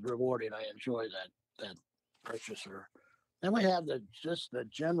 that's rewarding. I enjoy that purchaser. Then we have the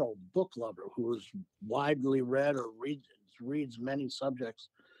general book lover who is widely read or reads many subjects,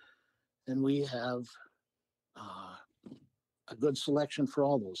 and we have uh, a good selection for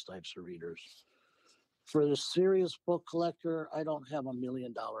all those types of readers. For the serious book collector, I don't have $1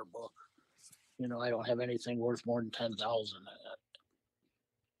 million book. I don't have anything worth more than 10,000.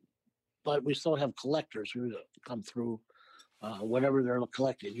 But we still have collectors who come through whatever they're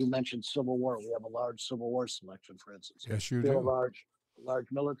collecting. You mentioned Civil War. We have a large Civil War selection, for instance. Yes, you We have a do. large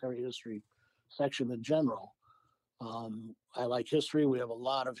military history section in general. I like history. We have a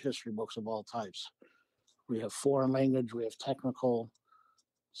lot of history books of all types. We have foreign language. We have technical.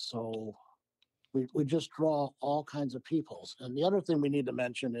 So we just draw all kinds of peoples. And the other thing we need to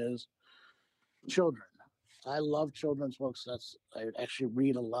mention is children. I love children's books. I actually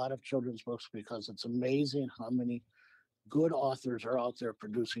read a lot of children's books because it's amazing how many good authors are out there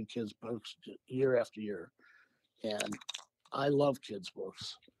producing kids books year after year. And I love kids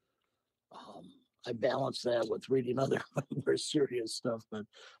books. I balance that with reading other more serious stuff, but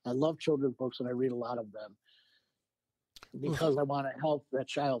I love children's books and I read a lot of them because I want to help that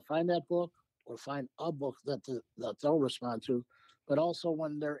child find that book or find a book that they'll respond to. But also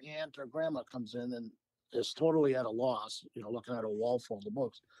when their aunt or grandma comes in and is totally at a loss, looking at a wall full of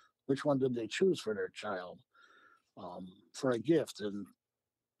books, which one did they choose for their child for a gift? And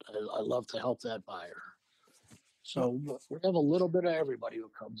I love to help that buyer. So we have a little bit of everybody who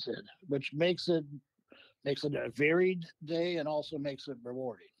comes in, which makes it a varied day and also makes it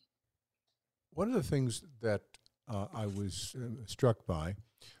rewarding. One of the things that I was struck by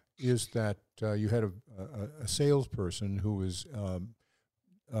is that you had a salesperson who was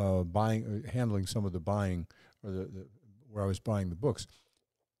handling some of the buying, or where I was buying the books,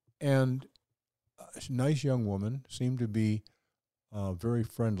 and a nice young woman, seemed to be very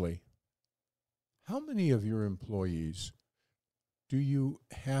friendly. How many of your employees do you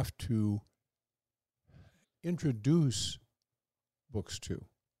have to introduce books to?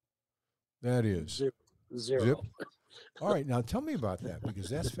 That is Zero. Zip. All right, now tell me about that because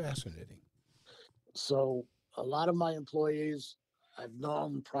that's fascinating. So a lot of my employees I've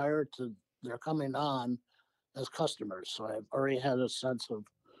known prior to their coming on as customers. So I've already had a sense of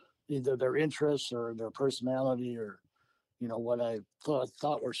either their interests or their personality or, what I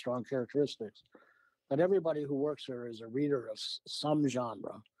thought were strong characteristics. But everybody who works here is a reader of some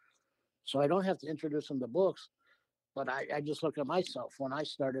genre. So I don't have to introduce them to books, but I just look at myself. When I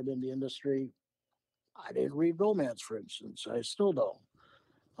started in the industry, I didn't read romance, for instance. I still don't.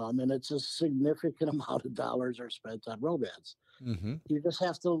 And it's a significant amount of dollars are spent on romance. Mm-hmm. You just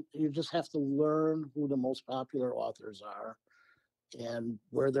have to learn who the most popular authors are and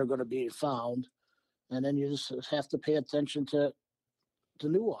where they're going to be found, and then you just have to pay attention to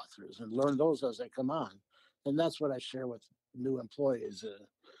new authors and learn those as they come on. And that's what I share with new employees.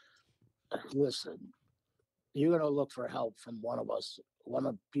 Listen, you're going to look for help from one of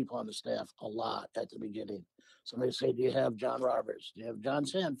the people on the staff a lot at the beginning. Somebody say, do you have John Roberts? Do you have John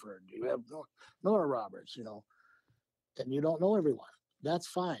Sanford? Do you have Nora Roberts? And you don't know everyone. That's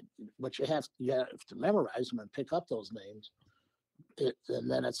fine. But you have to memorize them and pick up those names.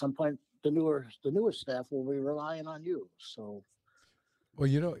 And then at some point, the newer staff will be relying on you. So,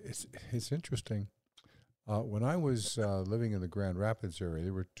 well, it's interesting. When I was living in the Grand Rapids area,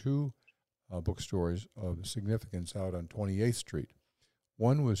 there were two bookstores of significance out on 28th Street.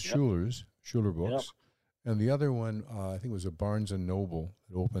 One was Schuler Books, and the other one, I think it was a Barnes & Noble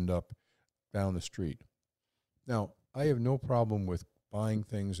that opened up down the street. Now, I have no problem with buying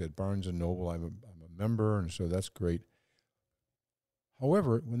things at Barnes & Noble. I'm a member, and so that's great.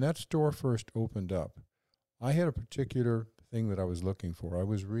 However, when that store first opened up, I had a particular thing that I was looking for. I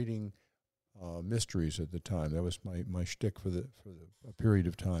was reading mysteries at the time. That was my shtick for a period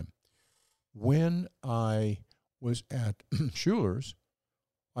of time. When I was at Schuler's,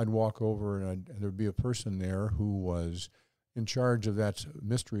 I'd walk over and there'd be a person there who was in charge of that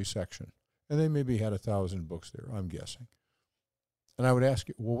mystery section. And they maybe had 1,000 books there, I'm guessing. And I would ask,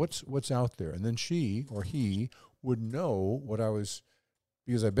 well, what's out there? And then she or he would know what I was,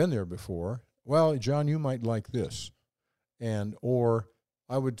 because I've been there before. Well, John, you might like this. Or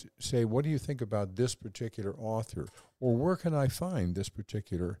I would say, what do you think about this particular author? Or where can I find this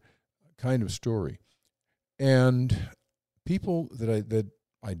particular kind of story? And people that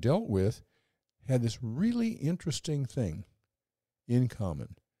I dealt with had this really interesting thing in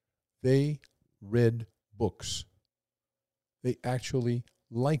common. They read books. They actually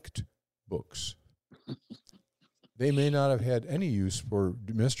liked books. They may not have had any use for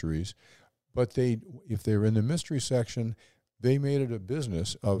mysteries, but if they were in the mystery section, they made it a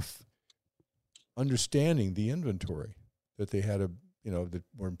business of understanding the inventory that they had that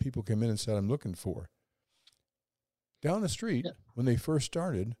when people came in and said, I'm looking for. Down the street, when they first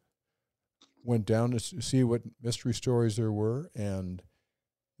started, went down to see what mystery stories there were, and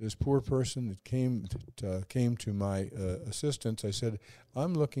this poor person that came to my assistance, I said,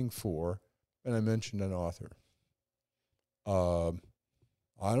 I'm looking for, and I mentioned an author. I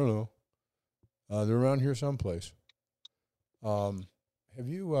don't know. They're around here someplace. Have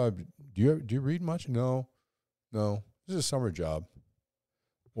you, do you read much? No. This is a summer job.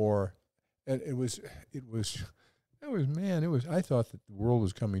 And I thought that the world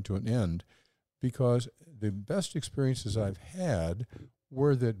was coming to an end, because the best experiences I've had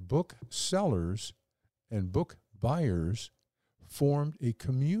were that book sellers and book buyers formed a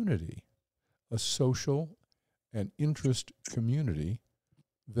community, a social and interest community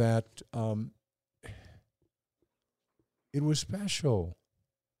that it was special.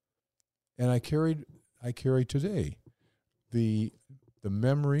 And I carry today the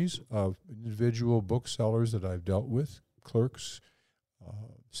memories of individual booksellers that I've dealt with, clerks,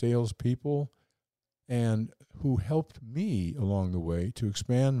 salespeople, and who helped me along the way to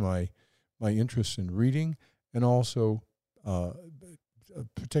expand my interest in reading, and also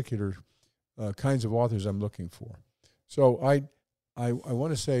particular kinds of authors I'm looking for. So I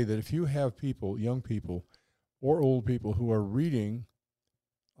want to say that if you have people, young people or old people, who are reading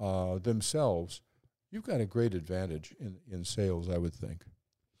themselves, you've got a great advantage in sales, I would think.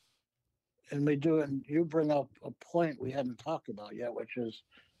 And we do, and you bring up a point we hadn't talked about yet, which is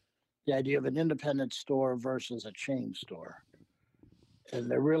the idea of an independent store versus a chain store. And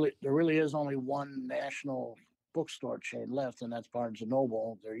there really is only one national bookstore chain left, and that's Barnes and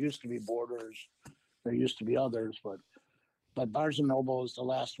Noble. There used to be Borders, there used to be others, but Barnes and Noble is the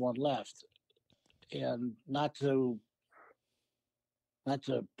last one left. And not to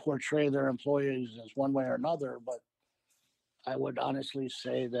portray their employees as one way or another, but I would honestly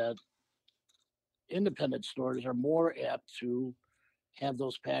say that independent stores are more apt to have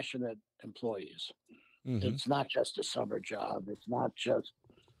those passionate employees. Mm-hmm. It's not just a summer job. It's not just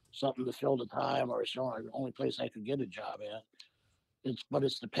something to fill the time, or it's the only place I could get a job at. But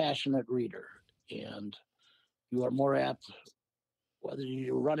it's the passionate reader, and you are more apt, whether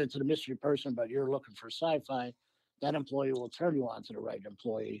you run into the mystery person, but you're looking for sci-fi, that employee will turn you on to the right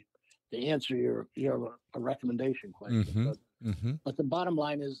employee to answer your recommendation question. Mm-hmm. But the bottom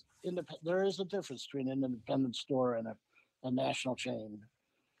line is, there is a difference between an independent store and a national chain.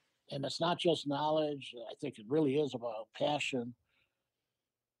 And it's not just knowledge. I think it really is about passion.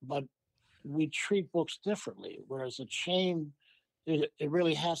 But we treat books differently, whereas a chain, it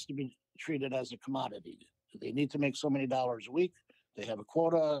really has to be treated as a commodity. They need to make so many dollars a week. They have a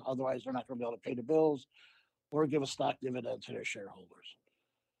quota. Otherwise, they're not going to be able to pay the bills or give a stock dividend to their shareholders.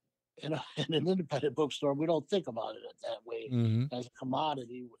 In an independent bookstore, we don't think about it that way. Mm-hmm. As a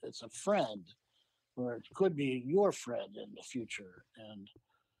commodity. It's a friend, or it could be your friend in the future. And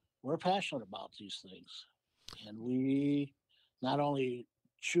we're passionate about these things. And we not only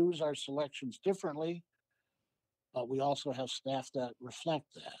choose our selections differently, but we also have staff that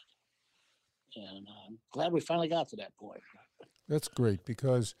reflect that. And I'm glad we finally got to that point. That's great,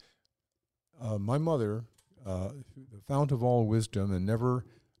 because my mother, the fount of all wisdom, and never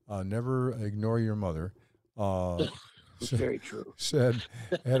ignore your mother. Very true.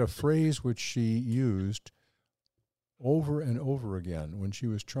 Had a phrase which she used over and over again when she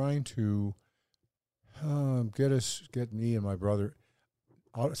was trying to get me and my brother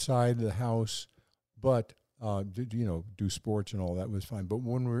outside the house, but do sports and all that was fine. But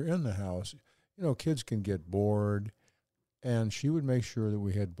when we were in the house, kids can get bored, and she would make sure that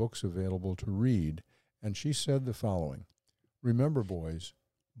we had books available to read. And she said the following: "Remember, boys,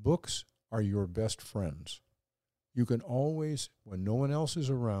 books are your best friends. You can always, when no one else is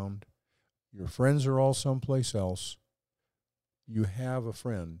around, your friends are all someplace else, you have a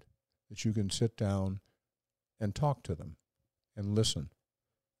friend that you can sit down and talk to them and listen."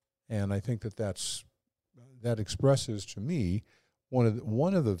 And I think that expresses to me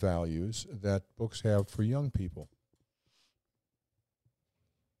one of the values that books have for young people.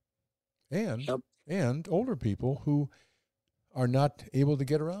 And older people who are not able to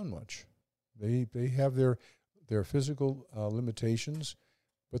get around much. They have their physical limitations,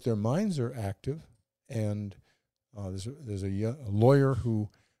 but their minds are active. And there's a lawyer who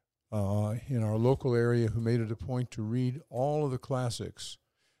in our local area who made it a point to read all of the classics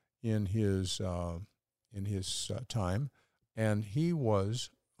in his time, and he was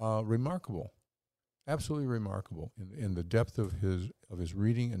remarkable, absolutely remarkable in the depth of his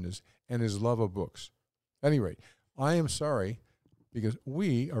reading and his love of books. At any rate, I am sorry because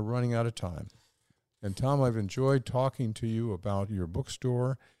we are running out of time. And Tom, I've enjoyed talking to you about your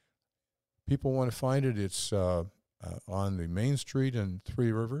bookstore. People want to find it. It's on the Main Street in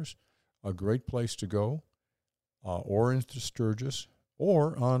Three Rivers, a great place to go, or in Sturgis,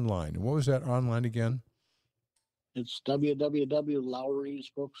 or online. And what was that online again? It's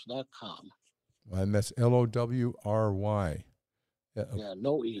www.lowrysbooks.com. And that's Lowry. Yeah,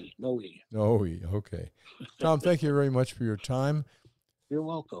 no E, no E. No E. Okay. Tom, thank you very much for your time. You're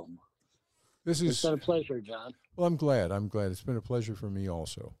welcome. It's been a pleasure, John. Well, I'm glad. It's been a pleasure for me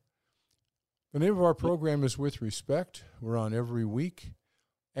also. The name of our program is With Respect. We're on every week.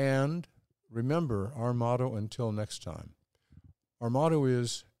 And remember our motto until next time. Our motto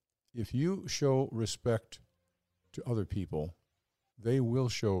is, if you show respect to other people, they will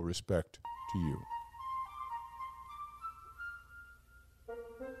show respect to you.